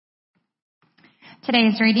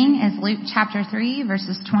Today's reading is Luke chapter 3,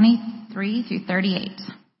 verses 23 through 38.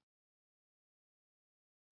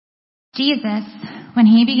 Jesus, when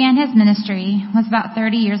he began his ministry, was about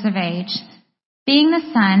 30 years of age, being the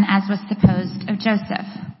son, as was supposed, of Joseph,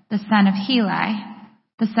 the son of Heli,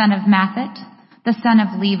 the son of Matthat, the son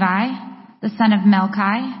of Levi, the son of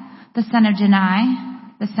Melchi, the son of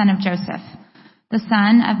Jannai, the son of Joseph, the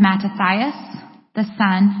son of Mattathias, the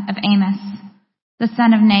son of Amos, the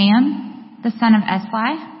son of Nahum, the son of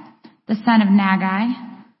Esli, the son of Nagai,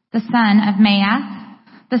 the son of Maath,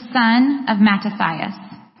 the son of Mattathias,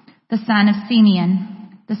 the son of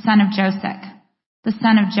Simeon, the son of Josech, the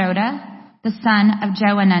son of Joda, the son of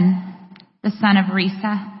Joanan, the son of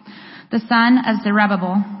Risa, the son of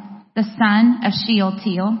Zerubbabel, the son of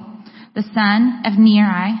Shealtiel, the son of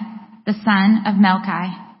Neri, the son of Melchi,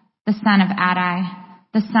 the son of Adai,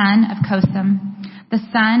 the son of Kosam, the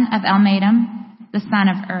son of Elmadam, the son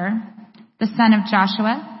of the son of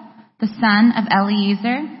Joshua, the son of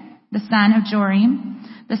Eliezer, the son of Jorim,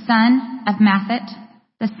 the son of Matthat,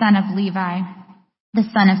 the son of Levi, the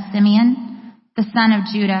son of Simeon, the son of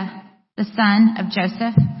Judah, the son of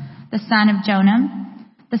Joseph, the son of Jonam,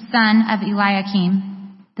 the son of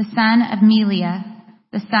Eliakim, the son of Meliah,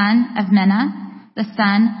 the son of Menah, the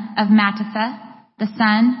son of Mattatha, the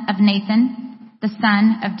son of Nathan, the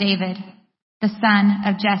son of David, the son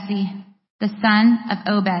of Jesse, the son of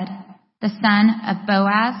Obed, the son of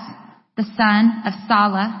Boaz, the son of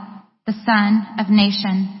Salah, the son of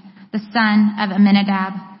Nahshon, the son of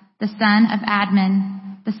Amminadab, the son of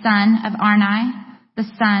Admin, the son of Arni, the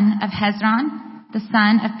son of Hezron, the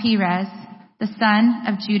son of Perez, the son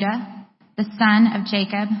of Judah, the son of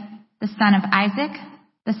Jacob, the son of Isaac,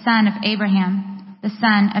 the son of Abraham, the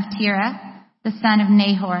son of Terah, the son of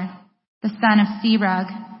Nahor, the son of Serug,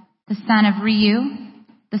 the son of Reu,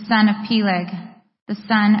 the son of Peleg, the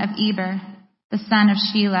son of Eber, the son of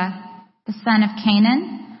Shelah, the son of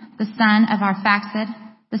Canaan, the son of Arphaxad,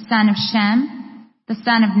 the son of Shem, the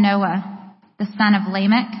son of Noah, the son of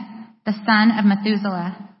Lamech, the son of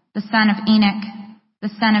Methuselah, the son of Enoch, the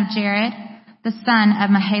son of Jared, the son of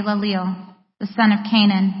Mahalaleel, the son of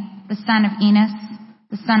Canaan, the son of Enos,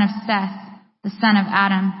 the son of Seth, the son of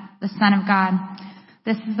Adam, the son of God.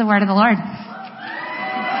 This is the word of the Lord.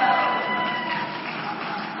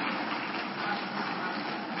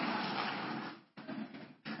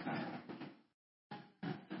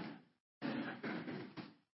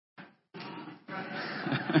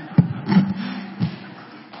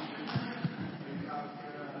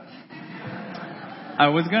 I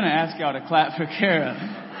was going to ask y'all to clap for Kara,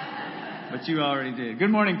 but you already did. Good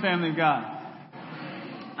morning, family of God.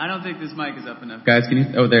 I don't think this mic is up enough. Guys, can you?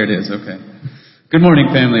 Oh, there it is. Okay. Good morning,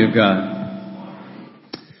 family of God.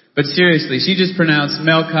 But seriously, she just pronounced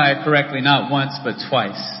Melchi correctly, not once, but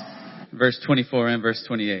twice. Verse 24 and verse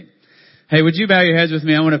 28. Hey, would you bow your heads with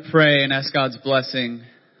me? I want to pray and ask God's blessing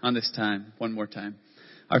on this time. One more time.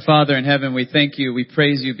 Our Father in heaven, we thank you. We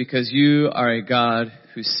praise you because you are a God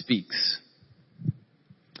who speaks.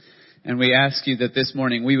 And we ask you that this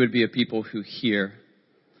morning we would be a people who hear.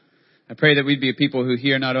 I pray that we'd be a people who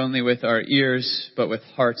hear not only with our ears, but with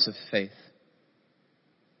hearts of faith.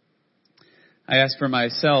 I ask for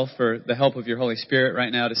myself for the help of your Holy Spirit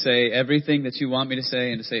right now to say everything that you want me to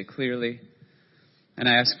say and to say it clearly. And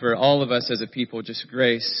I ask for all of us as a people just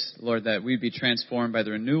grace, Lord, that we'd be transformed by the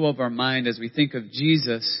renewal of our mind as we think of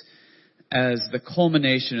Jesus as the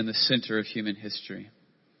culmination and the center of human history.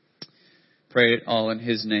 Pray it all in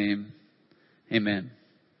his name. Amen.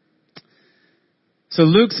 So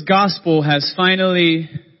Luke's gospel has finally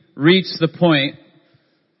reached the point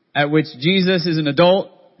at which Jesus is an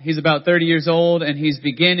adult. He's about 30 years old and he's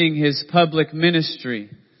beginning his public ministry.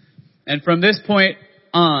 And from this point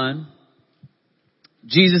on,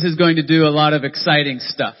 Jesus is going to do a lot of exciting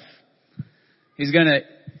stuff. He's going to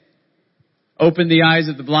open the eyes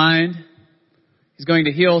of the blind. He's going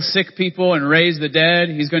to heal sick people and raise the dead.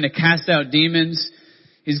 He's going to cast out demons.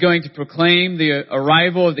 He's going to proclaim the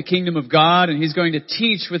arrival of the kingdom of God. And he's going to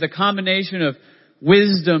teach with a combination of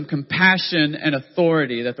wisdom, compassion, and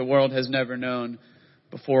authority that the world has never known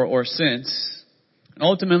before or since. And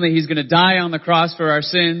ultimately, he's going to die on the cross for our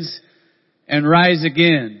sins and rise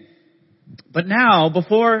again. But now,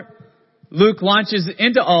 before Luke launches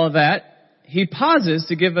into all of that, he pauses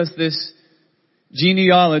to give us this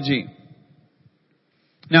genealogy.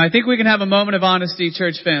 Now, I think we can have a moment of honesty,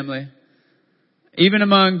 church family. Even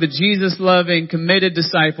among the Jesus-loving, committed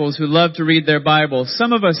disciples who love to read their Bible,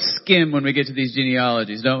 some of us skim when we get to these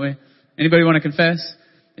genealogies, don't we? Anybody want to confess?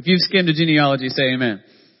 If you've skimmed a genealogy, say amen.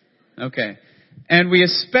 Okay. And we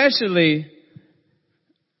especially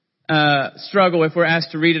struggle if we're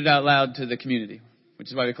asked to read it out loud to the community. which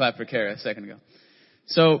is why we clapped for Kara a second ago.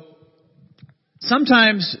 So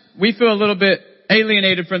sometimes we feel a little bit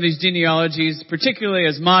alienated from these genealogies, particularly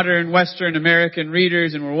as modern Western American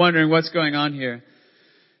readers, and we're wondering what's going on here.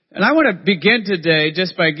 And I want to begin today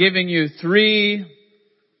just by giving you 3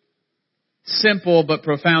 simple but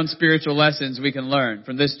profound spiritual lessons we can learn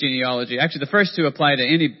from this genealogy. Actually, the first 2 apply to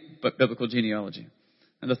any biblical genealogy.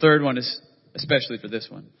 And the third one is especially for this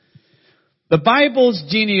one. The Bible's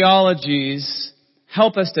genealogies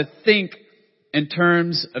help us to think in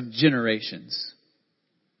terms of generations.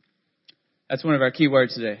 That's one of our key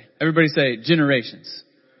words today. Everybody say generations.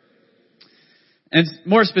 And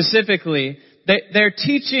more specifically, they're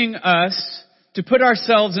teaching us to put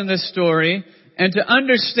ourselves in this story and to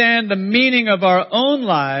understand the meaning of our own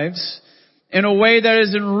lives in a way that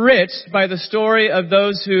is enriched by the story of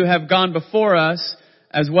those who have gone before us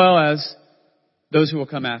as well as those who will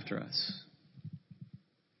come after us.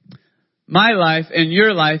 My life and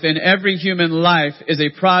your life and every human life is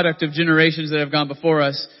a product of generations that have gone before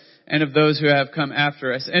us and of those who have come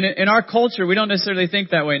after us. And in our culture, we don't necessarily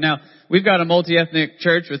think that way. Now, we've got a multi-ethnic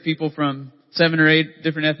church with people from 7 or 8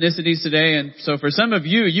 different ethnicities today. And so for some of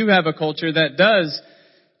you, you have a culture that does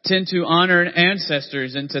tend to honor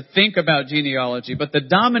ancestors and to think about genealogy. But the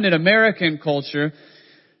dominant American culture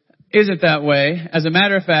isn't that way. As a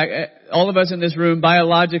matter of fact, all of us in this room,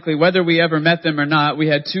 biologically, whether we ever met them or not, we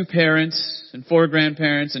had 2 parents and 4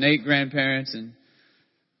 grandparents and 8 grandparents and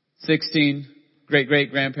 16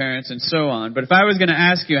 great-great-grandparents and so on. But if I was going to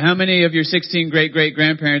ask you how many of your 16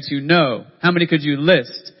 great-great-grandparents you know, how many could you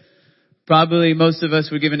list? Probably most of us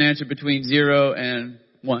would give an answer between 0 and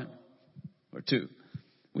 1 or 2.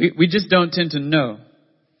 We just don't tend to know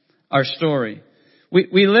our story.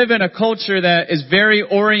 We live in a culture that is very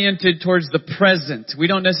oriented towards the present. We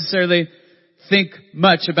don't necessarily think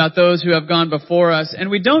much about those who have gone before us, and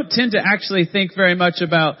we don't tend to actually think very much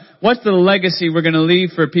about what's the legacy we're going to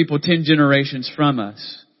leave for people 10 generations from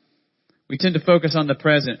us. We tend to focus on the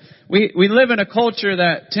present. We live in a culture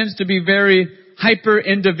that tends to be very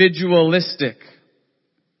hyper-individualistic.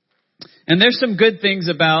 And there's some good things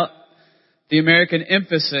about the American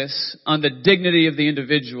emphasis on the dignity of the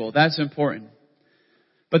individual. That's important.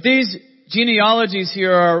 But these genealogies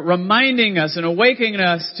here are reminding us and awakening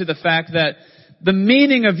us to the fact that the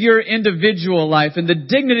meaning of your individual life and the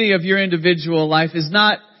dignity of your individual life is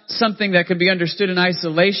not something that can be understood in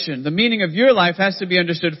isolation. The meaning of your life has to be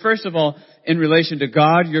understood, first of all, in relation to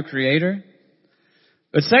God, your Creator.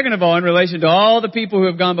 But second of all, in relation to all the people who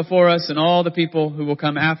have gone before us and all the people who will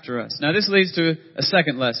come after us. Now this leads to a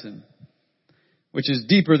second lesson, which is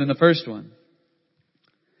deeper than the first one.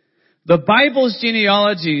 The Bible's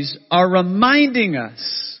genealogies are reminding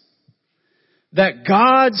us that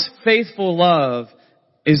God's faithful love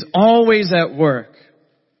is always at work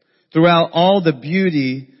throughout all the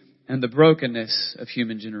beauty and the brokenness of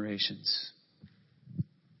human generations.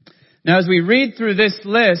 Now, as we read through this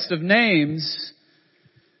list of names,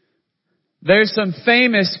 there's some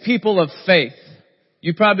famous people of faith.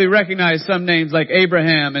 You probably recognize some names like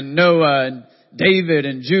Abraham and Noah and David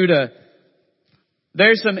and Judah.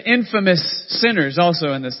 There's some infamous sinners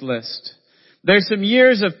also in this list. There's some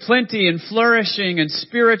years of plenty and flourishing and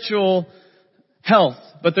spiritual health.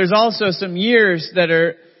 But there's also some years that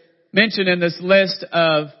are mentioned in this list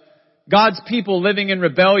of God's people living in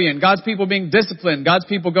rebellion, God's people being disciplined, God's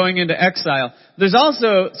people going into exile. There's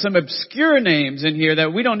also some obscure names in here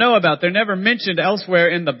that we don't know about. They're never mentioned elsewhere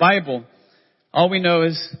in the Bible. All we know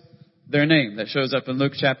is their name that shows up in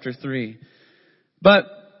Luke chapter 3. But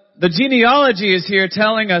the genealogy is here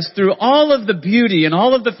telling us through all of the beauty and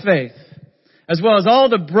all of the faith, as well as all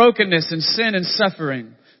the brokenness and sin and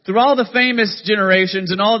suffering, through all the famous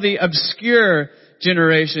generations and all the obscure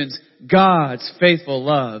generations, God's faithful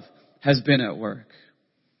love has been at work.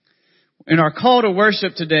 In our call to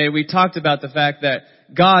worship today, we talked about the fact that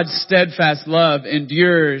God's steadfast love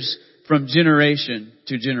endures from generation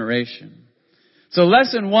to generation. So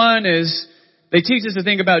lesson 1 is they teach us to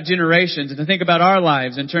think about generations and to think about our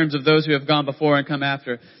lives in terms of those who have gone before and come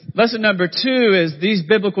after. Lesson number 2 is these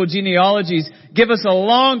biblical genealogies give us a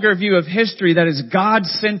longer view of history that is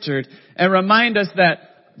God-centered and remind us that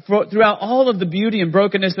throughout all of the beauty and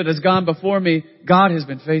brokenness that has gone before me, God has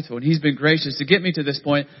been faithful and He's been gracious to get me to this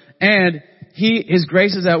point. And His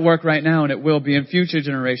grace is at work right now and it will be in future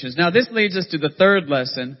generations. Now this leads us to the third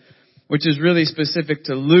lesson, which is really specific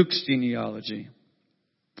to Luke's genealogy.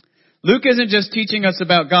 Luke isn't just teaching us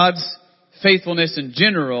about God's faithfulness in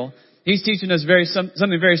general. He's teaching us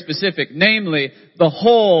something very specific. Namely, the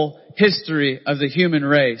whole history of the human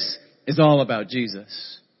race is all about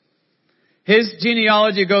Jesus. His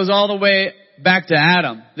genealogy goes all the way back to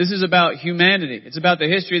Adam. This is about humanity. It's about the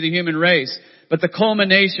history of the human race. But the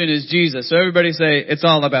culmination is Jesus. So everybody say, it's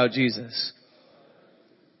all about Jesus.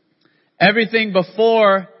 Everything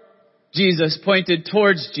before Jesus pointed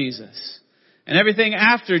towards Jesus. And everything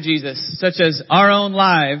after Jesus, such as our own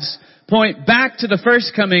lives, point back to the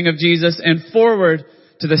first coming of Jesus and forward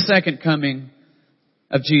to the second coming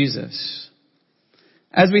of Jesus.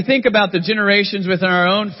 As we think about the generations within our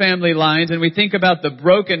own family lines and we think about the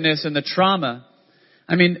brokenness and the trauma,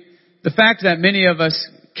 I mean, the fact that many of us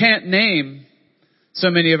can't name so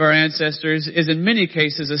many of our ancestors is in many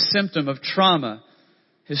cases a symptom of trauma,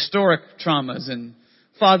 historic traumas and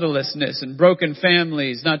fatherlessness and broken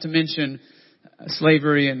families, not to mention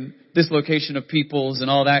slavery and dislocation of peoples and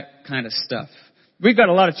all that kind of stuff. We've got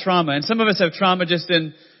a lot of trauma, and some of us have trauma just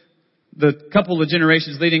in the couple of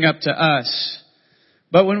generations leading up to us.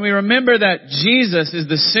 But when we remember that Jesus is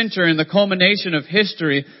the center and the culmination of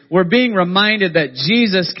history, we're being reminded that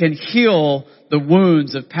Jesus can heal the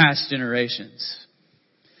wounds of past generations.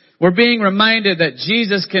 We're being reminded that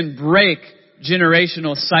Jesus can break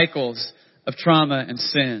generational cycles of trauma and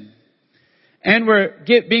sin. And we're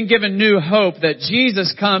being given new hope that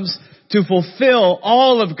Jesus comes to fulfill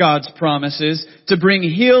all of God's promises, to bring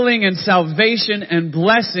healing and salvation and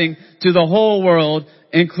blessing to the whole world,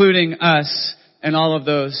 including us and all of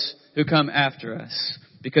those who come after us,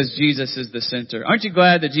 because Jesus is the center. Aren't you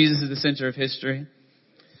glad that Jesus is the center of history?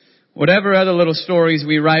 Whatever other little stories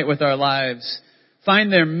we write with our lives,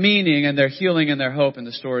 find their meaning and their healing and their hope in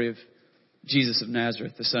the story of Jesus of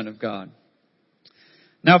Nazareth, the Son of God.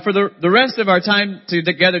 Now, for the rest of our time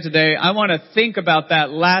together today, I want to think about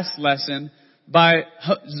that last lesson by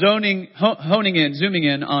zooming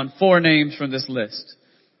in on 4 names from this list.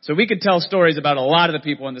 So we could tell stories about a lot of the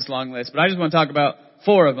people in this long list, but I just want to talk about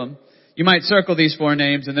 4 of them. You might circle these 4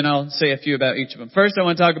 names, and then I'll say a few about each of them. First, I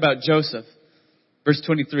want to talk about Joseph, verse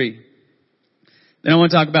 23. Then I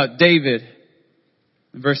want to talk about David,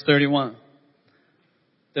 in verse 31.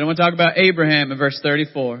 Then I want to talk about Abraham in verse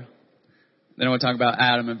 34. Then I want to talk about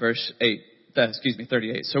Adam in verse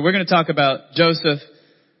 38. So we're going to talk about Joseph,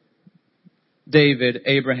 David,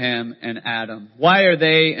 Abraham, and Adam. Why are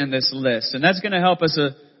they in this list? And that's going to help us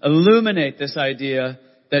illuminate this idea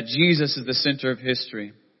that Jesus is the center of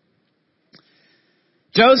history.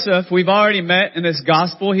 Joseph, we've already met in this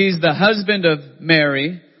gospel. He's the husband of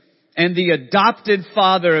Mary and the adopted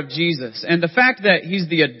father of Jesus. And the fact that he's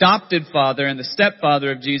the adopted father and the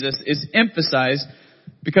stepfather of Jesus is emphasized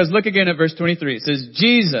because look again at verse 23. It says,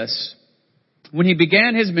 Jesus, when he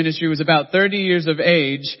began his ministry, was about 30 years of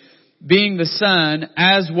age, being the son,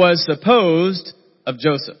 as was supposed, of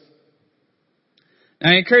Joseph.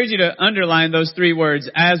 Now I encourage you to underline those 3 words,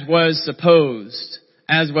 as was supposed.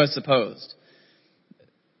 As was supposed.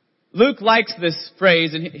 Luke likes this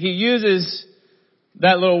phrase, and he uses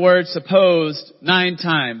that little word supposed 9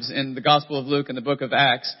 times in the Gospel of Luke and the book of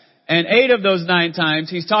Acts. And 8 of those 9 times,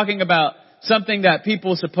 he's talking about something that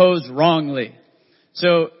people supposed wrongly.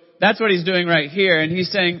 So that's what he's doing right here. And he's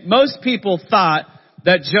saying most people thought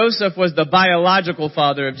that Joseph was the biological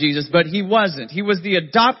father of Jesus, but he wasn't. He was the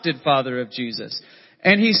adopted father of Jesus.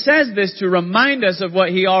 And he says this to remind us of what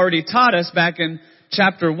he already taught us back in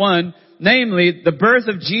chapter 1, namely, the birth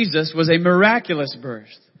of Jesus was a miraculous birth.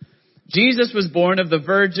 Jesus was born of the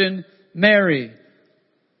Virgin Mary.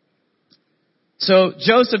 So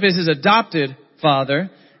Joseph is his adopted father,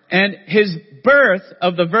 and his birth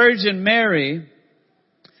of the Virgin Mary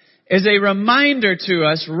is a reminder to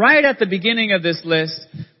us right at the beginning of this list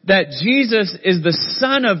that Jesus is the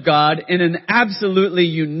Son of God in an absolutely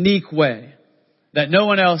unique way that no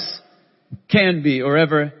one else can be or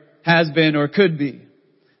ever has been or could be.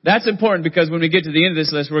 That's important because when we get to the end of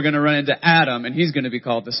this list, we're going to run into Adam and he's going to be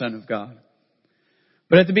called the Son of God.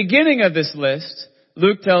 But at the beginning of this list,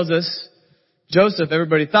 Luke tells us Joseph,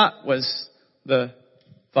 everybody thought was the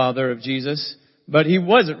father of Jesus, but he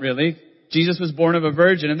wasn't really. Jesus was born of a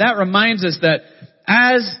virgin. And that reminds us that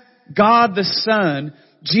as God the Son,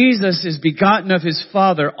 Jesus is begotten of his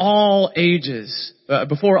Father all ages,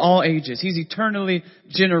 before all ages. He's eternally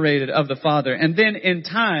generated of the Father. And then in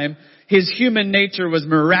time, his human nature was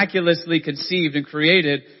miraculously conceived and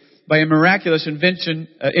created by a miraculous intervention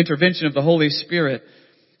of the Holy Spirit.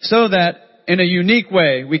 So that in a unique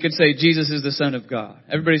way, we could say Jesus is the Son of God.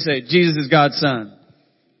 Everybody say, Jesus is God's Son.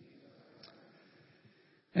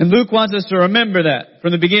 And Luke wants us to remember that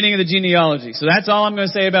from the beginning of the genealogy. So that's all I'm going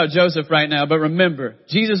to say about Joseph right now. But remember,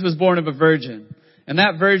 Jesus was born of a virgin. And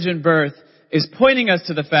that virgin birth is pointing us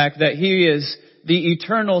to the fact that he is the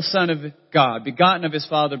eternal Son of God, begotten of his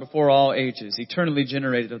Father before all ages, eternally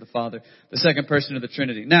generated of the Father, the second person of the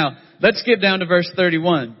Trinity. Now, let's skip down to verse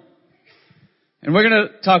 31. And we're going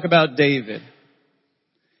to talk about David.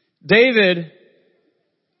 David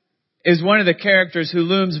is one of the characters who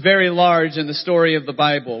looms very large in the story of the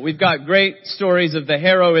Bible. We've got great stories of the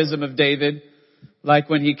heroism of David, like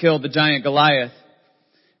when he killed the giant Goliath.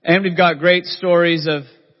 And we've got great stories of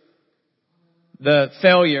the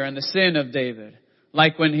failure and the sin of David,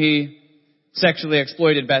 like when he sexually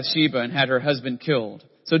exploited Bathsheba and had her husband killed.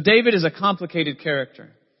 So David is a complicated character.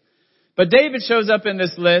 But David shows up in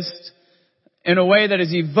this list in a way that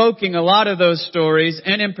is evoking a lot of those stories,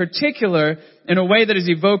 and in particular, in a way that is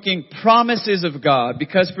evoking promises of God.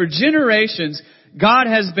 Because for generations, God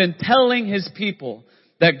has been telling His people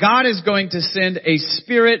that God is going to send a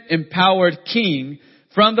Spirit-empowered king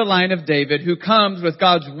from the line of David who comes with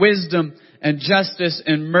God's wisdom and justice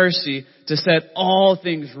and mercy to set all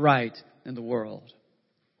things right in the world.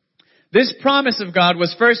 This promise of God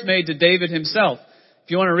was first made to David himself. If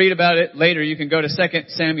you want to read about it later, you can go to 2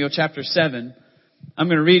 Samuel chapter 7. I'm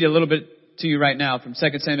going to read a little bit to you right now from 2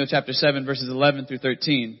 Samuel chapter 7, verses 11 through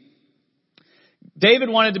 13. David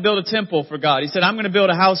wanted to build a temple for God. He said, I'm going to build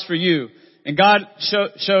a house for you. And God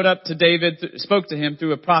showed up to David, spoke to him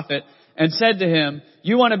through a prophet, and said to him,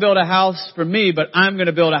 you want to build a house for me, but I'm going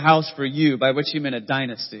to build a house for you, by which he meant a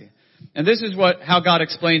dynasty. And this is how God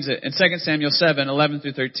explains it in 2 Samuel 7, 11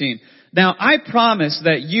 through 13. Now I promise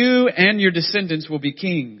that you and your descendants will be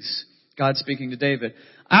kings. God speaking to David.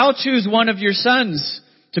 I'll choose one of your sons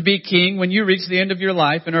to be king when you reach the end of your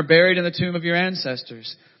life and are buried in the tomb of your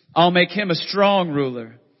ancestors. I'll make him a strong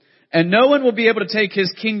ruler, and no one will be able to take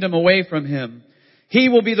his kingdom away from him. He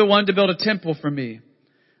will be the one to build a temple for me.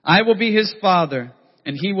 I will be his father,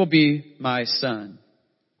 and he will be my son.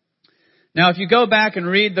 Now, if you go back and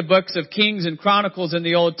read the books of Kings and Chronicles in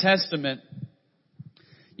the Old Testament,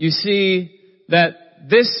 you see that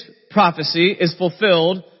this prophecy is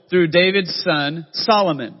fulfilled through David's son,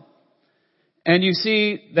 Solomon. And you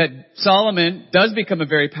see that Solomon does become a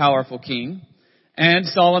very powerful king, and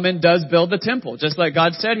Solomon does build the temple, just like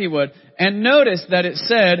God said he would. And notice that it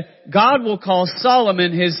said, God will call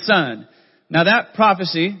Solomon his son. Now that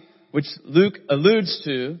prophecy, which Luke alludes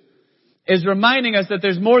to, is reminding us that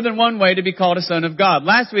there's more than one way to be called a son of God.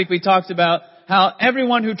 Last week we talked about how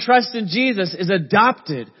everyone who trusts in Jesus is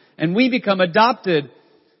adopted, and we become adopted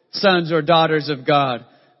sons or daughters of God.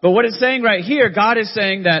 But what it's saying right here, God is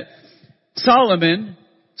saying that Solomon,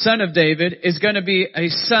 son of David, is going to be a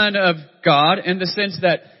son of God in the sense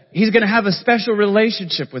that he's going to have a special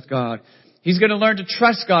relationship with God. He's going to learn to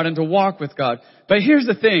trust God and to walk with God. But here's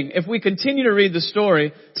the thing. If we continue to read the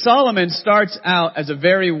story, Solomon starts out as a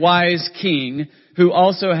very wise king who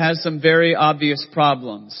also has some very obvious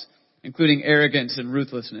problems, including arrogance and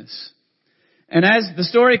ruthlessness. And as the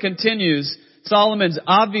story continues, Solomon's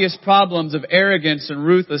obvious problems of arrogance and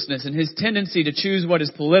ruthlessness and his tendency to choose what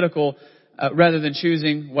is political rather than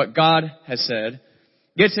choosing what God has said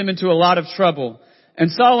gets him into a lot of trouble. And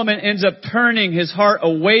Solomon ends up turning his heart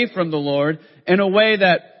away from the Lord in a way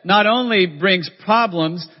that not only brings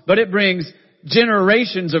problems, but it brings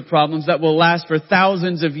generations of problems that will last for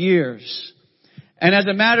thousands of years. And as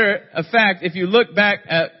a matter of fact, if you look back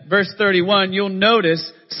at verse 31, you'll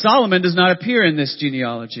notice Solomon does not appear in this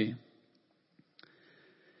genealogy.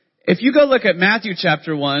 If you go look at Matthew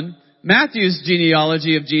chapter 1, Matthew's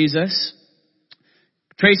genealogy of Jesus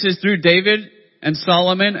traces through David and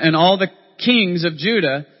Solomon and all the kings of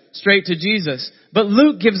Judah straight to Jesus. But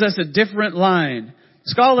Luke gives us a different line.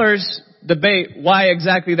 Scholars debate why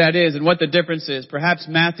exactly that is and what the difference is. Perhaps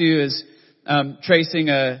Matthew is tracing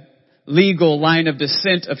a legal line of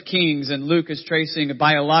descent of kings, and Luke is tracing a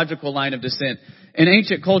biological line of descent. In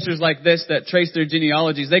ancient cultures like this that trace their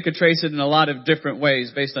genealogies, they could trace it in a lot of different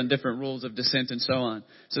ways based on different rules of descent and so on.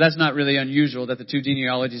 So that's not really unusual that the two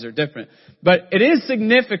genealogies are different. But it is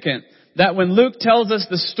significant that when Luke tells us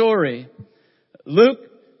the story, Luke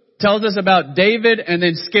tells us about David and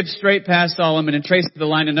then skips straight past Solomon and traces the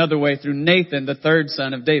line another way through Nathan, the third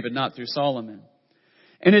son of David, not through Solomon.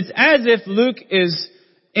 And it's as if Luke is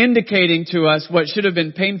indicating to us what should have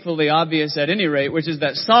been painfully obvious at any rate, which is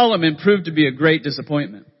that Solomon proved to be a great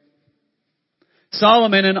disappointment.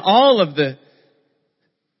 Solomon and all of the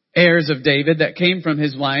heirs of David that came from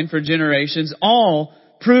his line for generations all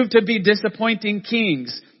proved to be disappointing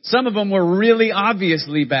kings. Some of them were really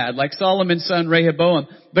obviously bad, like Solomon's son Rehoboam.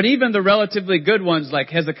 But even the relatively good ones like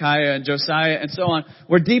Hezekiah and Josiah and so on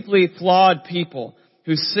were deeply flawed people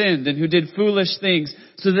who sinned and who did foolish things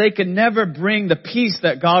so they could never bring the peace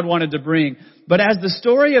that God wanted to bring. But as the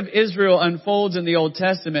story of Israel unfolds in the Old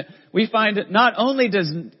Testament, we find that not only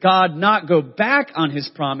does God not go back on his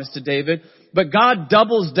promise to David, but God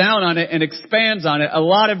doubles down on it and expands on it a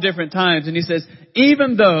lot of different times. And he says,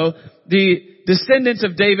 even though the descendants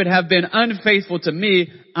of David have been unfaithful to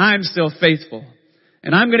me, I'm still faithful.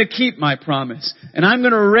 And I'm going to keep my promise. And I'm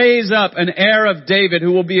going to raise up an heir of David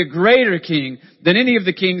who will be a greater king than any of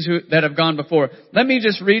the kings that have gone before. Let me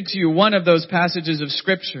just read to you one of those passages of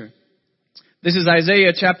scripture. This is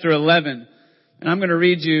Isaiah chapter 11. And I'm going to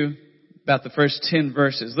read you about the first 10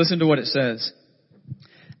 verses. Listen to what it says.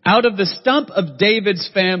 Out of the stump of David's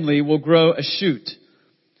family will grow a shoot.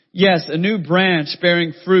 Yes, a new branch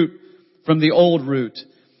bearing fruit from the old root.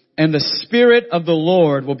 And the Spirit of the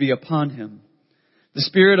Lord will be upon him. The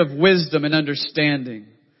Spirit of wisdom and understanding.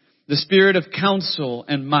 The Spirit of counsel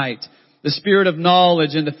and might. The Spirit of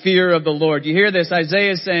knowledge and the fear of the Lord. You hear this?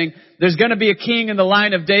 Isaiah is saying there's going to be a king in the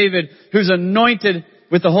line of David who's anointed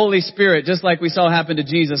with the Holy Spirit, just like we saw happen to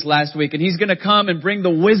Jesus last week. And he's going to come and bring the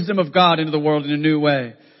wisdom of God into the world in a new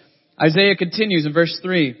way. Isaiah continues in verse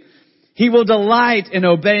 3. He will delight in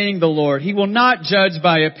obeying the Lord. He will not judge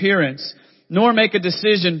by appearance, nor make a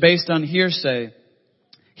decision based on hearsay.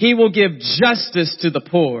 He will give justice to the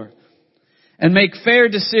poor and make fair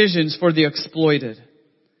decisions for the exploited.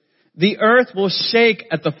 The earth will shake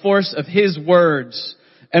at the force of his words,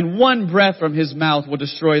 and one breath from his mouth will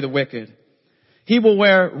destroy the wicked. He will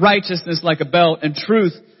wear righteousness like a belt and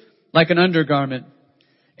truth like an undergarment.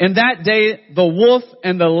 In that day, the wolf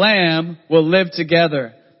and the lamb will live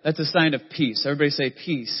together. That's a sign of peace. Everybody say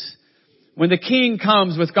peace. When the king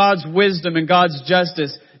comes with God's wisdom and God's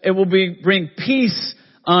justice, it will bring peace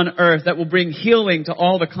on earth that will bring healing to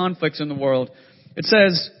all the conflicts in the world. It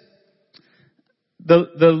says,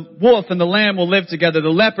 the wolf and the lamb will live together. The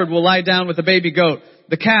leopard will lie down with the baby goat.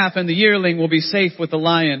 The calf and the yearling will be safe with the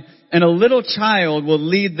lion. And a little child will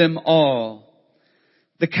lead them all.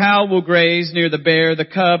 The cow will graze near the bear. The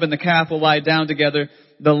cub and the calf will lie down together.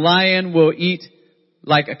 The lion will eat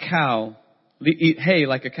hay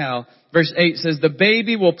like a cow. Verse 8 says, the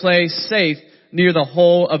baby will play safe near the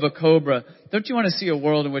hole of a cobra. Don't you want to see a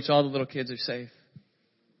world in which all the little kids are safe?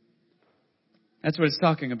 That's what it's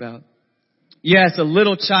talking about. Yes, a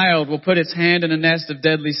little child will put its hand in a nest of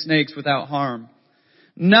deadly snakes without harm.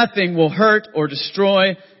 Nothing will hurt or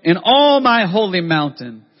destroy in all my holy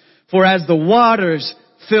mountain. For as the waters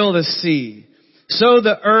fill the sea, so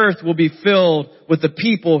the earth will be filled with the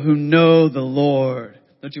people who know the Lord.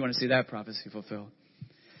 Don't you want to see that prophecy fulfilled?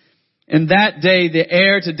 In that day, the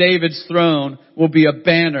heir to David's throne will be a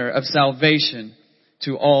banner of salvation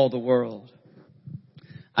to all the world.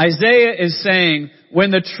 Isaiah is saying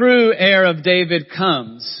when the true heir of David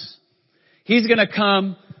comes, he's going to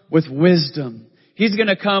come with wisdom. He's going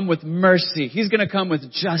to come with mercy. He's going to come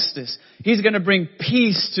with justice. He's going to bring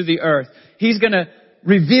peace to the earth. He's going to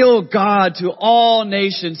reveal God to all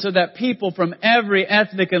nations so that people from every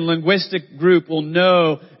ethnic and linguistic group will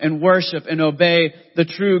know and worship and obey the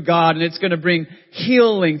true God. And it's going to bring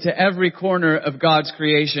healing to every corner of God's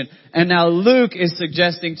creation. And now Luke is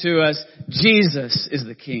suggesting to us, Jesus is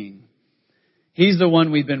the King. He's the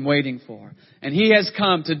one we've been waiting for. And He has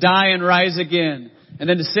come to die and rise again. And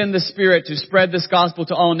then to send the Spirit to spread this gospel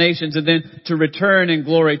to all nations. And then to return in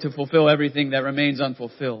glory to fulfill everything that remains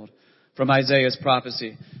unfulfilled from Isaiah's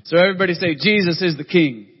prophecy. So everybody say, Jesus is the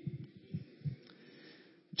King.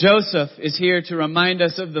 Joseph is here to remind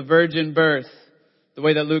us of the virgin birth, the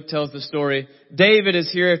way that Luke tells the story. David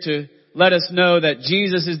is here to let us know that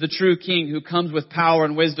Jesus is the true King who comes with power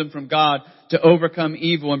and wisdom from God to overcome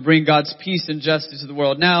evil and bring God's peace and justice to the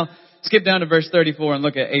world. Now, skip down to verse 34 and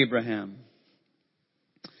look at Abraham.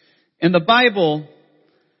 In the Bible,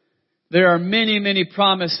 there are many, many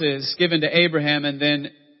promises given to Abraham and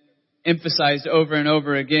then emphasized over and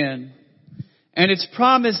over again. And it's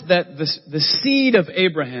promised that the seed of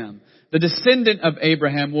Abraham, the descendant of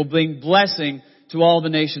Abraham, will bring blessing to all the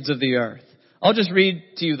nations of the earth. I'll just read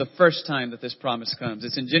to you the first time that this promise comes.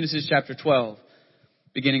 It's in Genesis chapter 12,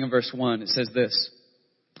 beginning in verse 1. It says this.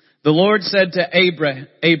 The Lord said to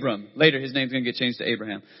Abram, later his name's going to get changed to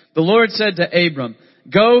Abraham. The Lord said to Abram,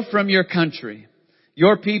 go from your country,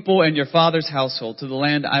 your people and your father's household to the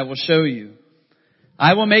land I will show you.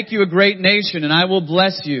 I will make you a great nation and I will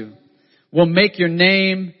bless you. Will make your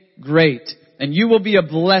name great and you will be a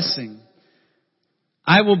blessing.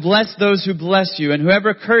 I will bless those who bless you and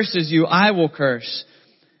whoever curses you, I will curse.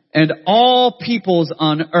 And all peoples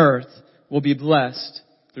on earth will be blessed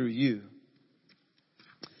through you.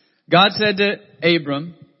 God said to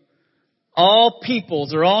Abram, all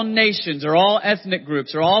peoples or all nations or all ethnic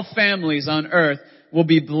groups or all families on earth will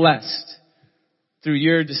be blessed through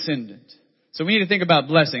your descendant. So we need to think about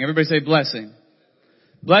blessing. Everybody say blessing.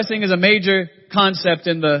 Blessing is a major concept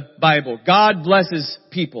in the Bible. God blesses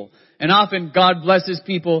people. And often God blesses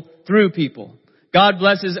people through people. God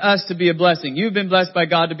blesses us to be a blessing. You've been blessed by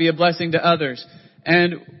God to be a blessing to others.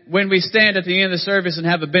 And when we stand at the end of the service and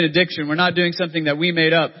have a benediction, we're not doing something that we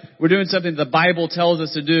made up. We're doing something the Bible tells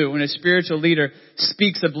us to do. When a spiritual leader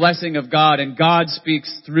speaks a blessing of God and God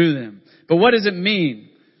speaks through them. But what does it mean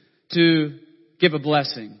to give a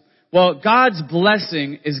blessing? Well, God's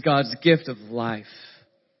blessing is God's gift of life.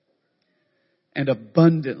 And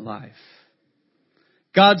abundant life.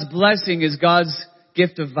 God's blessing is God's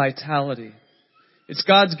gift of vitality. It's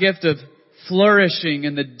God's gift of flourishing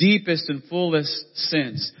in the deepest and fullest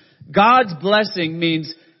sense. God's blessing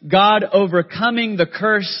means God overcoming the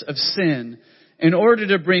curse of sin in order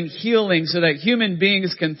to bring healing so that human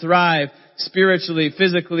beings can thrive spiritually,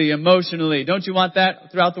 physically, emotionally. Don't you want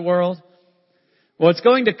that throughout the world? Well, it's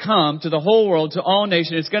going to come to the whole world, to all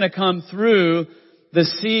nations. It's going to come through the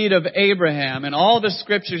seed of Abraham. And all the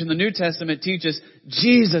scriptures in the New Testament teach us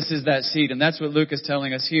Jesus is that seed. And that's what Luke is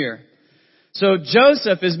telling us here. So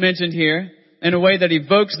Joseph is mentioned here in a way that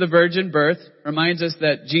evokes the virgin birth, reminds us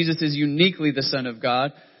that Jesus is uniquely the Son of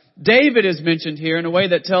God. David is mentioned here in a way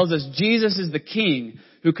that tells us Jesus is the King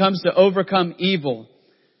who comes to overcome evil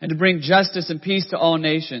and to bring justice and peace to all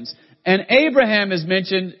nations. And Abraham is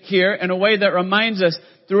mentioned here in a way that reminds us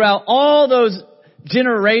throughout all those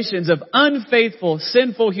generations of unfaithful,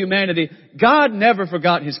 sinful humanity, God never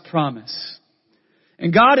forgot His promise.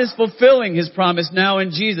 And God is fulfilling His promise now in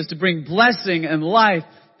Jesus to bring blessing and life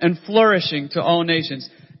and flourishing to all nations.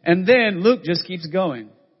 And then Luke just keeps going.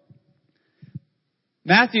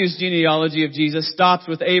 Matthew's genealogy of Jesus stops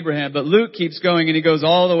with Abraham, but Luke keeps going and he goes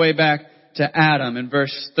all the way back to Adam in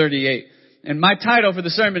verse 38. And my title for the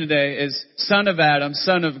sermon today is Son of Adam,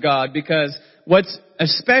 Son of God, because what's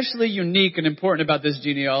especially unique and important about this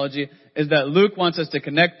genealogy is that Luke wants us to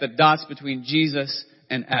connect the dots between Jesus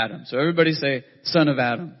and Adam. So everybody say, Son of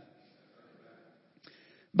Adam.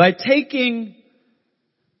 By taking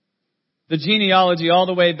the genealogy all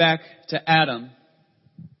the way back to Adam,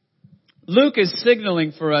 Luke is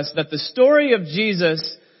signaling for us that the story of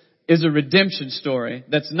Jesus is a redemption story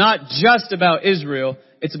that's not just about Israel,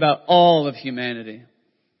 it's about all of humanity.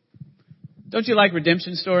 Don't you like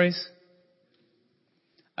redemption stories?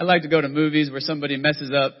 I like to go to movies where somebody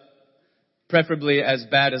messes up, preferably as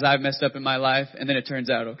bad as I've messed up in my life, and then it turns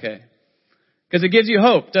out okay. Because it gives you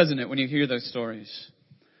hope, doesn't it, when you hear those stories?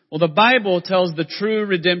 Well, the Bible tells the true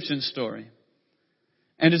redemption story.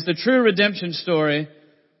 And it's the true redemption story,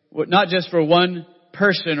 not just for one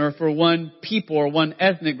person or for one people or one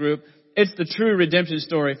ethnic group. It's the true redemption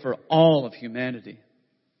story for all of humanity.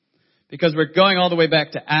 Because we're going all the way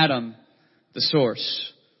back to Adam, the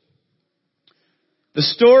source. The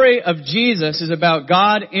story of Jesus is about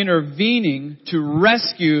God intervening to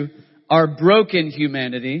rescue our broken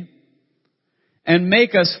humanity and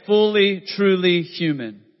make us fully, truly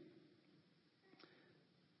human.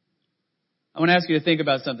 I want to ask you to think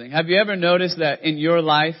about something. Have you ever noticed that in your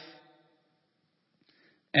life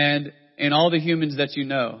and in all the humans that you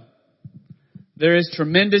know, there is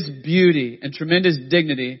tremendous beauty and tremendous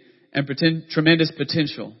dignity and tremendous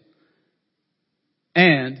potential.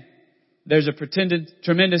 And there's a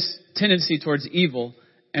tremendous tendency towards evil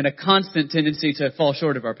and a constant tendency to fall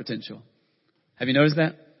short of our potential. Have you noticed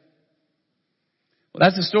that? Well,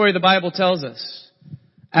 that's the story the Bible tells us.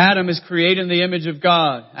 Adam is created in the image of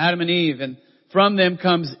God, Adam and Eve, and from them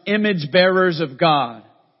comes image bearers of God,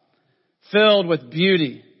 filled with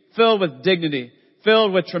beauty, filled with dignity,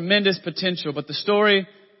 filled with tremendous potential. But the story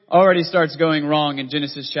already starts going wrong in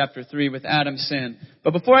Genesis chapter 3 with Adam's sin.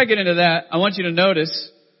 But before I get into that, I want you to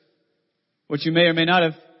notice what you may or may not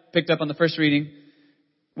have picked up on the first reading.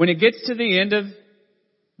 When it gets to the end of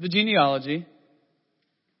the genealogy,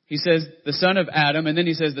 he says the son of Adam, and then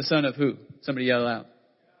he says the son of who? Somebody yell out.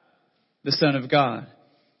 The Son of God.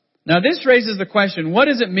 Now this raises the question, what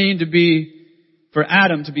does it mean for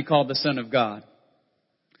Adam to be called the Son of God?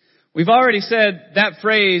 We've already said that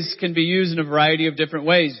phrase can be used in a variety of different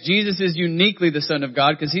ways. Jesus is uniquely the Son of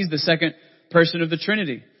God because He's the second person of the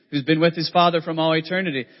Trinity who's been with His Father from all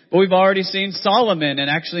eternity. But we've already seen Solomon and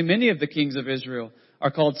actually many of the kings of Israel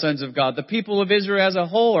are called sons of God. The people of Israel as a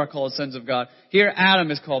whole are called sons of God. Here Adam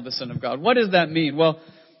is called the Son of God. What does that mean? Well,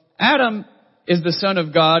 Adam is the Son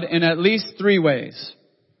of God in at least three ways.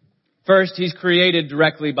 First, he's created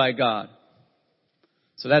directly by God.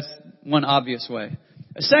 So that's one obvious way.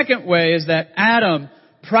 A second way is that Adam,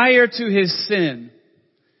 prior to his sin,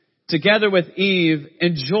 together with Eve,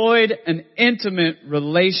 enjoyed an intimate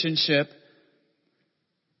relationship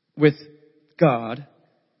with God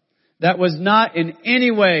that was not in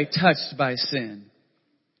any way touched by sin.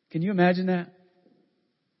 Can you imagine that?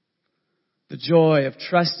 The joy of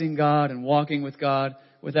trusting God and walking with God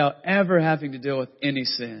without ever having to deal with any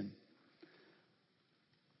sin.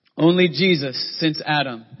 Only Jesus, since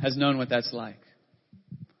Adam, has known what that's like.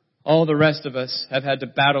 All the rest of us have had to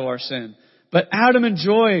battle our sin. But Adam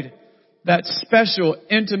enjoyed that special,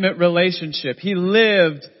 intimate relationship. He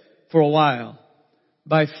lived for a while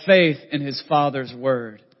by faith in his Father's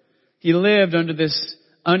word. He lived under this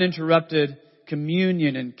uninterrupted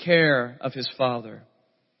communion and care of his Father.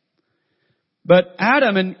 But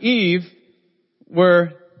Adam and Eve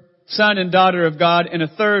were son and daughter of God in a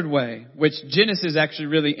third way, which Genesis actually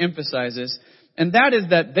really emphasizes. And that is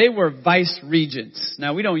that they were vice regents.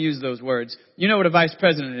 Now, we don't use those words. You know what a vice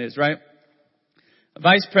president is, right? A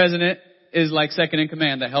vice president is like second in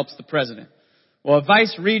command that helps the president. Well, a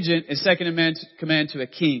vice regent is second in command to a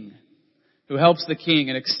king who helps the king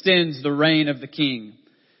and extends the reign of the king.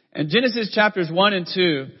 And Genesis chapters 1 and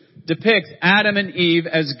 2 depict Adam and Eve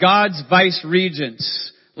as God's vice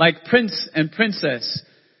regents, like prince and princess,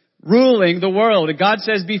 ruling the world. And God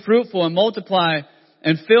says, be fruitful and multiply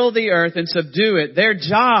and fill the earth and subdue it. Their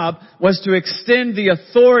job was to extend the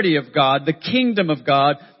authority of God, the kingdom of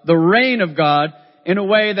God, the reign of God, in a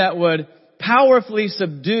way that would powerfully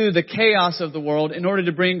subdue the chaos of the world in order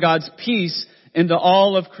to bring God's peace into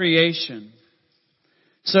all of creation.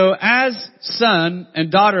 So as son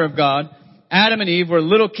and daughter of God, Adam and Eve were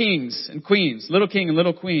little kings and queens, little king and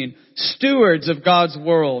little queen, stewards of God's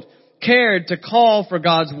world, cared to call for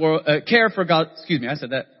God's world, care for God, I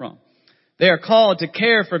said that wrong. They are called to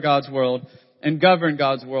care for God's world and govern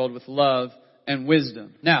God's world with love and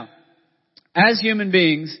wisdom. Now, as human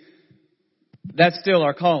beings, that's still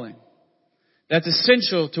our calling. That's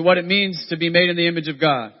essential to what it means to be made in the image of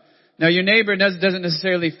God. Now, your neighbor doesn't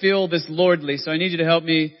necessarily feel this lordly, so I need you to help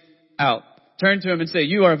me out. Turn to him and say,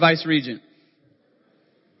 you are a vice regent.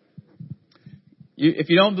 If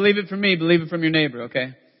you don't believe it from me, believe it from your neighbor,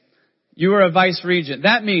 okay? You are a vice regent.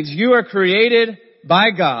 That means you are created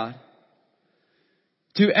by God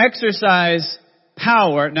to exercise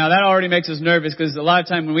power. Now, that already makes us nervous because a lot of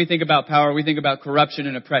time when we think about power, we think about corruption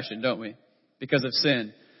and oppression, don't we? Because of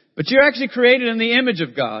sin. But you're actually created in the image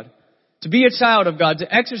of God to be a child of God,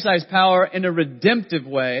 to exercise power in a redemptive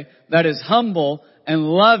way that is humble and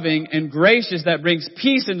loving and gracious, that brings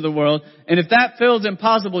peace into the world. And if that feels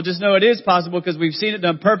impossible, just know it is possible because we've seen it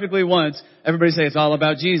done perfectly once. Everybody say it's all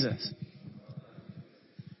about Jesus.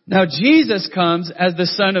 Now, Jesus comes as the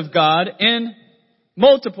Son of God in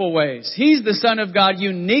multiple ways. He's the Son of God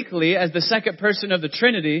uniquely as the second person of the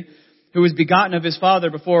Trinity, who was begotten of his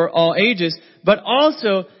Father before all ages. But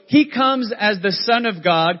also, he comes as the Son of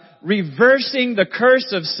God, reversing the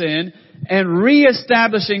curse of sin and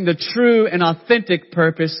reestablishing the true and authentic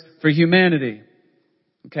purpose for humanity.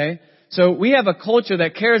 Okay? So we have a culture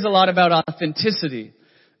that cares a lot about authenticity.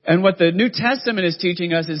 And what the New Testament is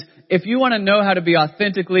teaching us is, if you want to know how to be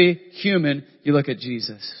authentically human, you look at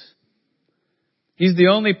Jesus. He's the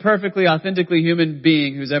only perfectly, authentically human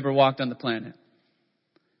being who's ever walked on the planet.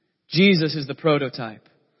 Jesus is the prototype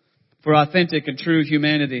for authentic and true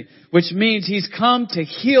humanity, which means he's come to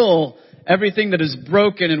heal everything that is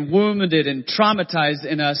broken and wounded and traumatized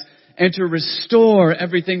in us and to restore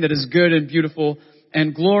everything that is good and beautiful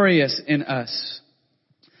and glorious in us.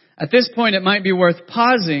 At this point, it might be worth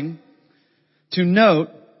pausing to note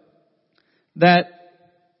that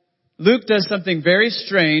Luke does something very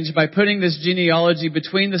strange by putting this genealogy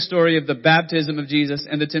between the story of the baptism of Jesus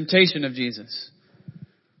and the temptation of Jesus.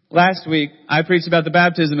 Last week, I preached about the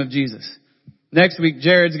baptism of Jesus. Next week,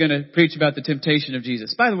 Jared's going to preach about the temptation of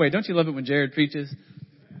Jesus. By the way, don't you love it when Jared preaches?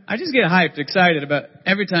 I just get hyped, excited about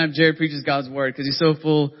every time Jared preaches God's word because he's so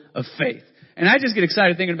full of faith. And I just get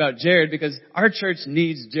excited thinking about Jared because our church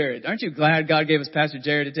needs Jared. Aren't you glad God gave us Pastor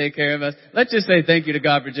Jared to take care of us? Let's just say thank you to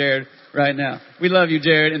God for Jared right now. We love you,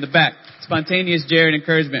 Jared, in the back. Spontaneous Jared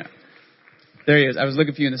encouragement. There he is. I was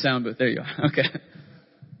looking for you in the sound booth. There you are. Okay.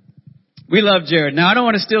 We love Jared. Now, I don't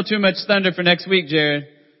want to steal too much thunder for next week, Jared,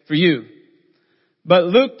 for you. But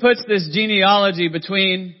Luke puts this genealogy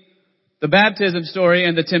between the baptism story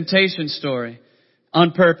and the temptation story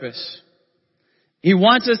on purpose. He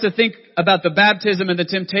wants us to think about the baptism and the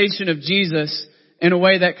temptation of Jesus in a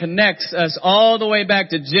way that connects us all the way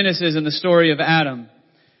back to Genesis and the story of Adam.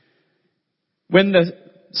 When the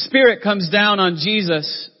Spirit comes down on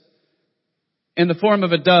Jesus in the form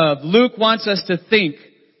of a dove, Luke wants us to think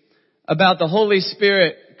about the Holy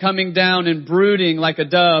Spirit coming down and brooding like a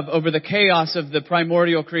dove over the chaos of the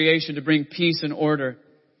primordial creation to bring peace and order.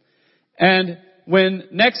 And when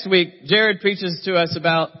next week Jared preaches to us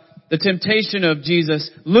about the temptation of Jesus,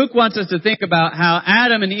 Luke wants us to think about how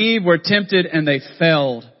Adam and Eve were tempted and they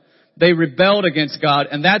failed. They rebelled against God,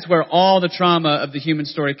 and that's where all the trauma of the human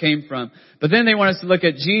story came from. But then they want us to look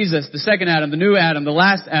at Jesus, the second Adam, the new Adam, the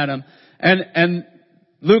last Adam, and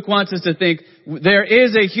Luke wants us to think there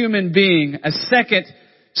is a human being, a second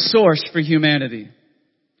source for humanity,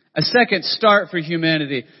 a second start for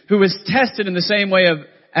humanity, who was tested in the same way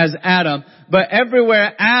as Adam, but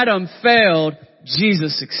everywhere Adam failed,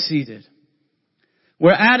 Jesus succeeded.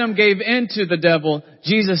 Where Adam gave in to the devil,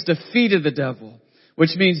 Jesus defeated the devil,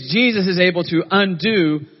 which means Jesus is able to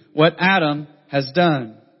undo what Adam has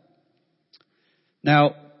done.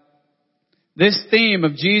 Now, this theme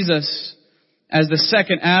of Jesus as the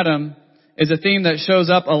second Adam is a theme that shows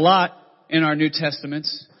up a lot in our New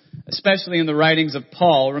Testaments, especially in the writings of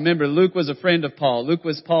Paul. Remember, Luke was a friend of Paul. Luke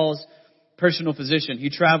was Paul's personal physician. He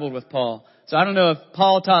traveled with Paul. So I don't know if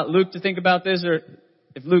Paul taught Luke to think about this or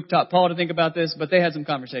if Luke taught Paul to think about this, but they had some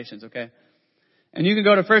conversations, okay? And you can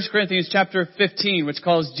go to 1 Corinthians chapter 15, which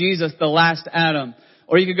calls Jesus the last Adam.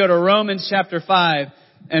 Or you could go to Romans chapter 5,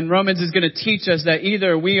 and Romans is going to teach us that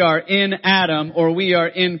either we are in Adam or we are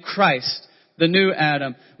in Christ, the new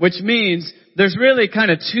Adam, which means there's really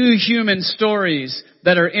kind of two human stories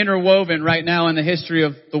that are interwoven right now in the history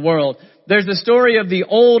of the world. There's the story of the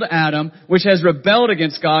old Adam, which has rebelled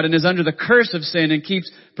against God and is under the curse of sin and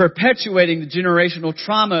keeps perpetuating the generational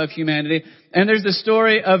trauma of humanity. And there's the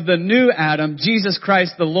story of the new Adam, Jesus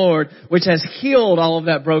Christ the Lord, which has healed all of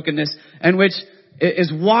that brokenness and which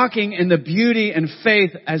is walking in the beauty and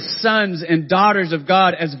faith as sons and daughters of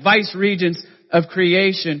God, as vice regents of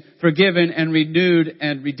creation, forgiven and renewed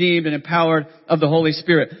and redeemed and empowered of the Holy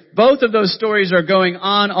Spirit. Both of those stories are going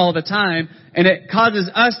on all the time, and it causes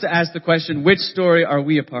us to ask the question, which story are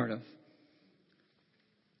we a part of?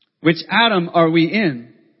 Which Adam are we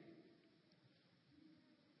in?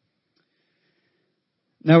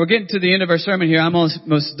 Now we're getting to the end of our sermon here. I'm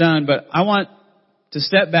almost done, but I want to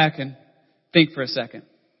step back and think for a second.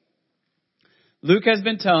 Luke has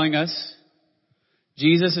been telling us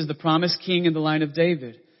Jesus is the promised king in the line of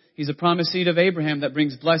David. He's a promised seed of Abraham that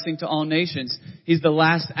brings blessing to all nations. He's the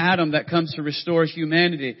last Adam that comes to restore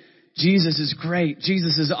humanity. Jesus is great.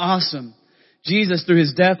 Jesus is awesome. Jesus, through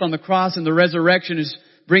his death on the cross and the resurrection, is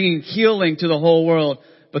bringing healing to the whole world.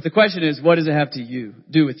 But the question is, what does it have to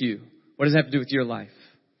do with you? What does it have to do with your life?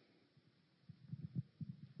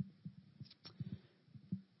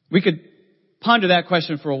 We could ponder that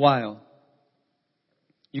question for a while.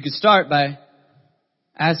 You could start by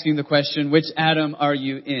asking the question, which Adam are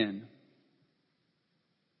you in?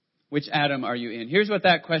 Which Adam are you in? Here's what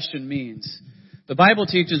that question means. The Bible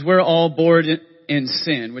teaches we're all born in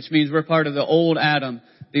sin, which means we're part of the old Adam,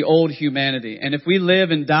 the old humanity. And if we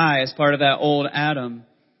live and die as part of that old Adam,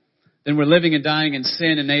 then we're living and dying in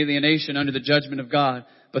sin and alienation under the judgment of God.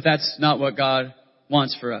 But that's not what God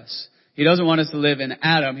wants for us. He doesn't want us to live in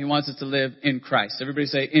Adam. He wants us to live in Christ. Everybody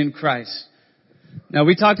say, in Christ. Now,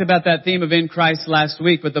 we talked about that theme of in Christ last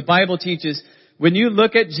week, but the Bible teaches when you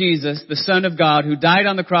look at Jesus, the Son of God, who died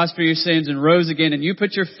on the cross for your sins and rose again, and you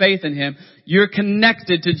put your faith in him, you're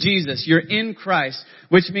connected to Jesus. You're in Christ,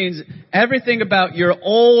 which means everything about your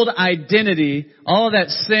old identity, all of that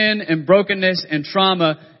sin and brokenness and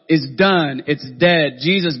trauma is done. It's dead.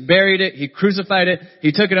 Jesus buried it. He crucified it.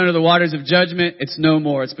 He took it under the waters of judgment. It's no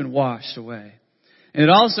more. It's been washed away. And it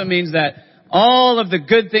also means that all of the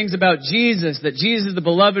good things about Jesus, that Jesus is the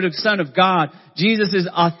beloved Son of God. Jesus is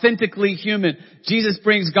authentically human. Jesus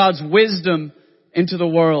brings God's wisdom into the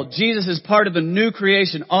world. Jesus is part of the new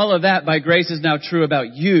creation. All of that by grace is now true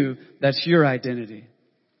about you. That's your identity.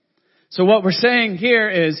 So what we're saying here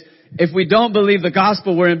is, if we don't believe the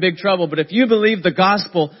gospel, we're in big trouble. But if you believe the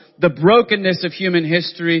gospel, the brokenness of human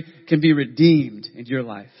history can be redeemed in your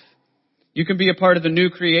life. You can be a part of the new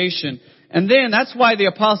creation. And then that's why the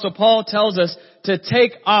Apostle Paul tells us to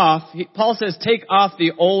take off. Paul says take off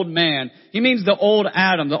the old man. He means the old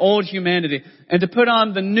Adam, the old humanity. And to put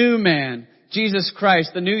on the new man, Jesus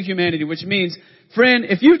Christ, the new humanity, which means, friend,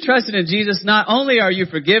 if you've trusted in Jesus, not only are you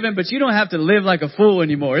forgiven, but you don't have to live like a fool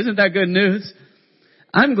anymore. Isn't that good news?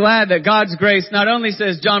 I'm glad that God's grace not only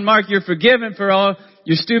says, John Mark, you're forgiven for all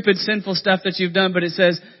your stupid, sinful stuff that you've done, but it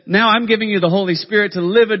says, now I'm giving you the Holy Spirit to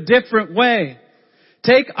live a different way.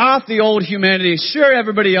 Take off the old humanity. Sure,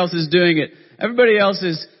 everybody else is doing it. Everybody else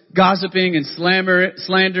is gossiping and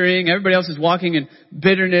slandering. Everybody else is walking in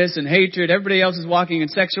bitterness and hatred. Everybody else is walking in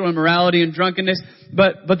sexual immorality and drunkenness.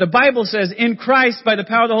 But the Bible says in Christ, by the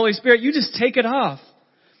power of the Holy Spirit, you just take it off.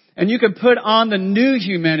 And you can put on the new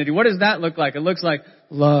humanity. What does that look like? It looks like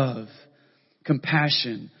love,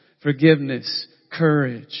 compassion, forgiveness,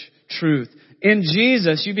 courage, truth. In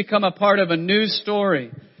Jesus, you become a part of a new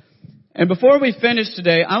story. And before we finish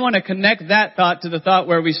today, I want to connect that thought to the thought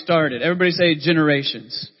where we started. Everybody say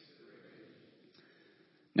generations.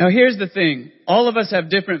 Now here's the thing. All of us have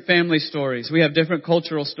different family stories. We have different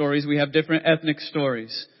cultural stories. We have different ethnic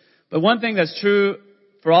stories. But one thing that's true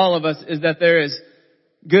for all of us is that there is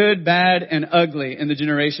good, bad, and ugly in the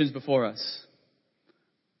generations before us.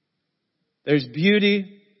 There's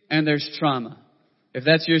beauty and there's trauma. If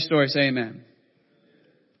that's your story, say amen.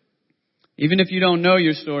 Even if you don't know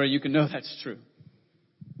your story, you can know that's true.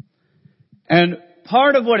 And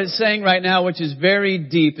part of what it's saying right now, which is very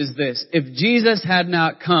deep, is this. If Jesus had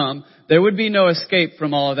not come, there would be no escape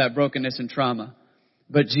from all of that brokenness and trauma.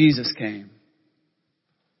 But Jesus came.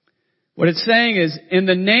 What it's saying is, in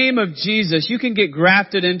the name of Jesus, you can get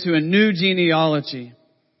grafted into a new genealogy,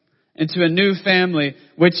 into a new family,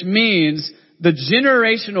 which means the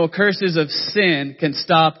generational curses of sin can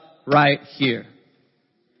stop right here.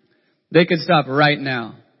 They can stop right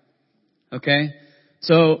now. Okay?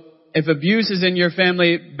 So, if abuse is in your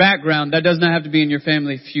family background, that does not have to be in your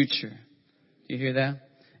family future. Do you hear that?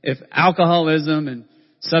 If alcoholism and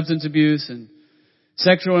substance abuse and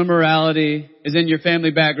sexual immorality is in your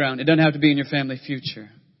family background, it doesn't have to be in your family future.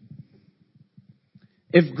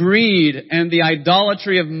 If greed and the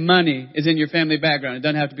idolatry of money is in your family background, it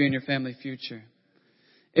doesn't have to be in your family future.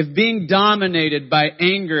 If being dominated by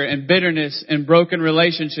anger and bitterness and broken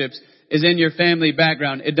relationships is in your family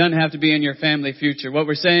background, it doesn't have to be in your family future. What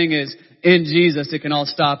we're saying is, in Jesus, it can all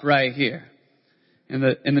stop right here. In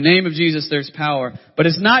the name of Jesus, there's power. But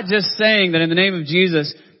it's not just saying that in the name of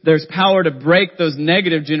Jesus, there's power to break those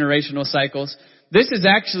negative generational cycles. This is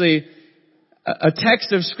actually a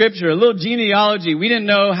text of Scripture, a little genealogy. We didn't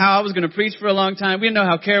know how I was going to preach for a long time. We didn't know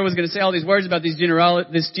how Kara was going to say all these words about this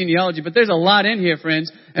genealogy. But there's a lot in here,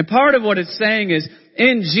 friends. And part of what it's saying is,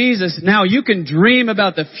 in Jesus, now you can dream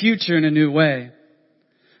about the future in a new way.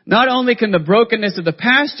 Not only can the brokenness of the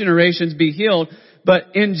past generations be healed,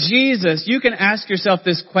 but in Jesus, you can ask yourself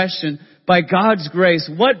this question, by God's grace,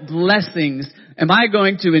 what blessings am I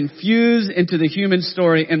going to infuse into the human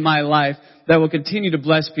story in my life that will continue to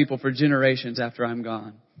bless people for generations after I'm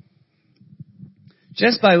gone?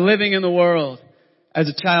 Just by living in the world as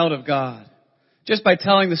a child of God, just by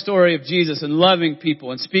telling the story of Jesus and loving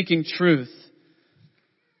people and speaking truth,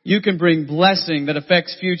 you can bring blessing that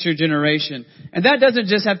affects future generation. And that doesn't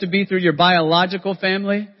just have to be through your biological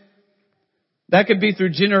family. That could be through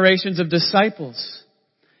generations of disciples.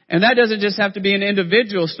 And that doesn't just have to be an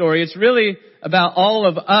individual story. It's really about all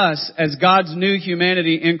of us as God's new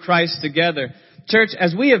humanity in Christ together. Church,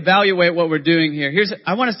 as we evaluate what we're doing here,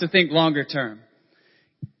 I want us to think longer term.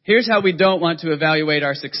 Here's how we don't want to evaluate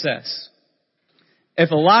our success. If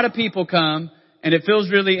a lot of people come and it feels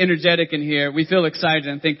really energetic in here, we feel excited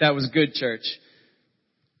and think that was good church.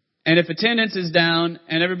 And if attendance is down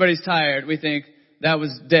and everybody's tired, we think that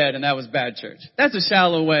was dead and that was bad church. That's a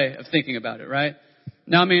shallow way of thinking about it, right?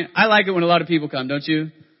 Now, I mean, I like it when a lot of people come, don't you?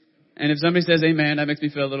 And if somebody says amen, that makes me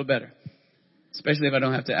feel a little better. Especially if I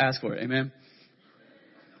don't have to ask for it. Amen?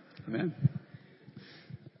 Amen.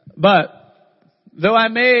 But, though I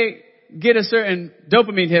may get a certain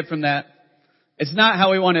dopamine hit from that, it's not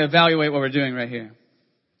how we want to evaluate what we're doing right here.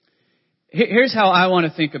 Here's how I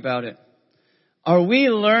want to think about it. Are we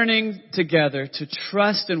learning together to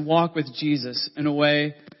trust and walk with Jesus in a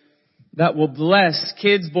way that will bless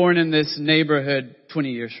kids born in this neighborhood 20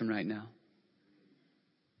 years from right now?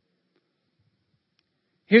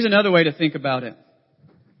 Here's another way to think about it.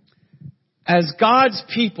 As God's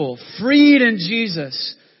people, freed in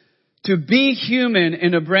Jesus to be human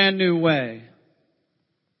in a brand new way,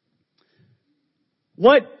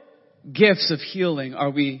 what gifts of healing are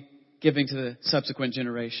we giving to the subsequent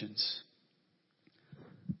generations?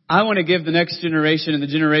 I want to give the next generation and the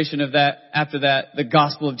generation of that after that the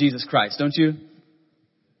gospel of Jesus Christ, don't you?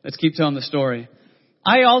 Let's keep telling the story.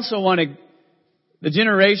 I also want the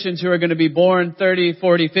generations who are going to be born 30,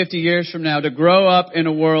 40, 50 years from now to grow up in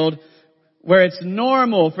a world where it's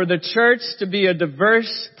normal for the church to be a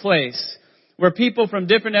diverse place, where people from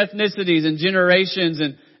different ethnicities and generations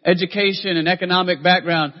and education and economic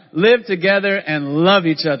background live together and love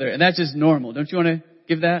each other. And that's just normal. Don't you want to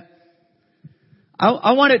give that?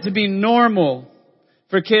 I want it to be normal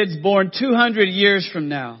for kids born 200 years from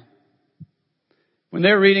now, when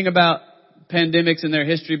they're reading about pandemics in their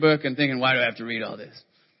history book and thinking, why do I have to read all this?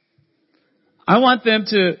 I want them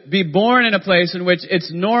to be born in a place in which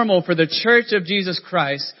it's normal for the Church of Jesus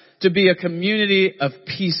Christ to be a community of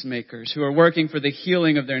peacemakers who are working for the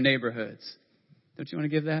healing of their neighborhoods. Don't you want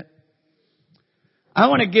to give that? I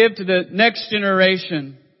want to give to the next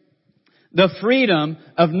generation The freedom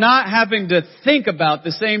of not having to think about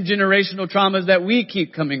the same generational traumas that we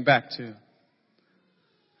keep coming back to.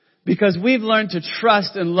 Because we've learned to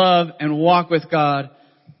trust and love and walk with God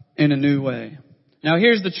in a new way. Now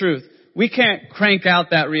here's the truth. We can't crank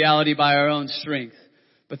out that reality by our own strength.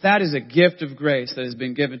 But that is a gift of grace that has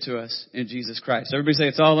been given to us in Jesus Christ. Everybody say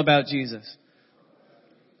it's all about Jesus.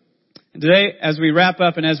 And today, as we wrap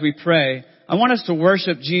up and as we pray, I want us to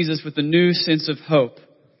worship Jesus with a new sense of hope.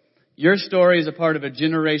 Your story is a part of a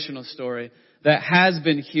generational story that has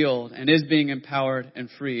been healed and is being empowered and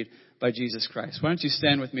freed by Jesus Christ. Why don't you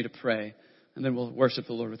stand with me to pray, and then we'll worship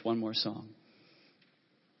the Lord with one more song.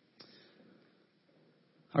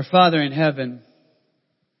 Our Father in heaven,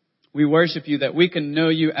 we worship you that we can know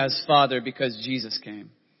you as Father because Jesus came.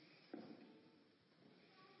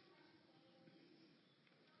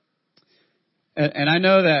 And I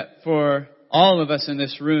know that for all of us in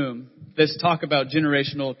this room, this talk about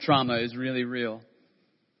generational trauma is really real.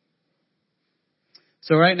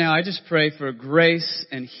 So right now, I just pray for grace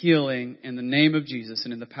and healing in the name of Jesus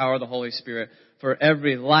and in the power of the Holy Spirit for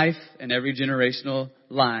every life and every generational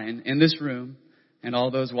line in this room and all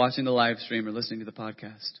those watching the live stream or listening to the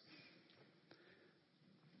podcast.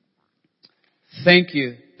 Thank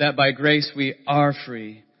you that by grace we are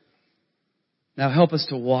free. Now help us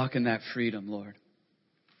to walk in that freedom, Lord.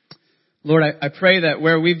 Lord, I pray that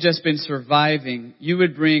where we've just been surviving, you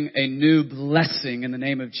would bring a new blessing in the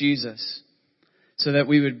name of Jesus so that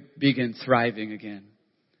we would begin thriving again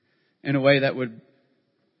in a way that would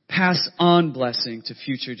pass on blessing to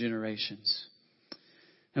future generations.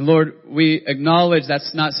 And Lord, we acknowledge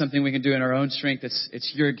that's not something we can do in our own strength.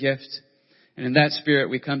 It's your gift. And in that spirit,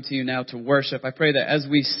 we come to you now to worship. I pray that as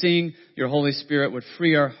we sing, your Holy Spirit would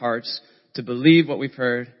free our hearts to believe what we've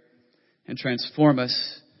heard and transform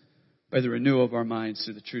us by the renewal of our minds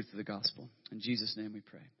through the truth of the gospel. In Jesus' name we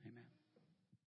pray. Amen.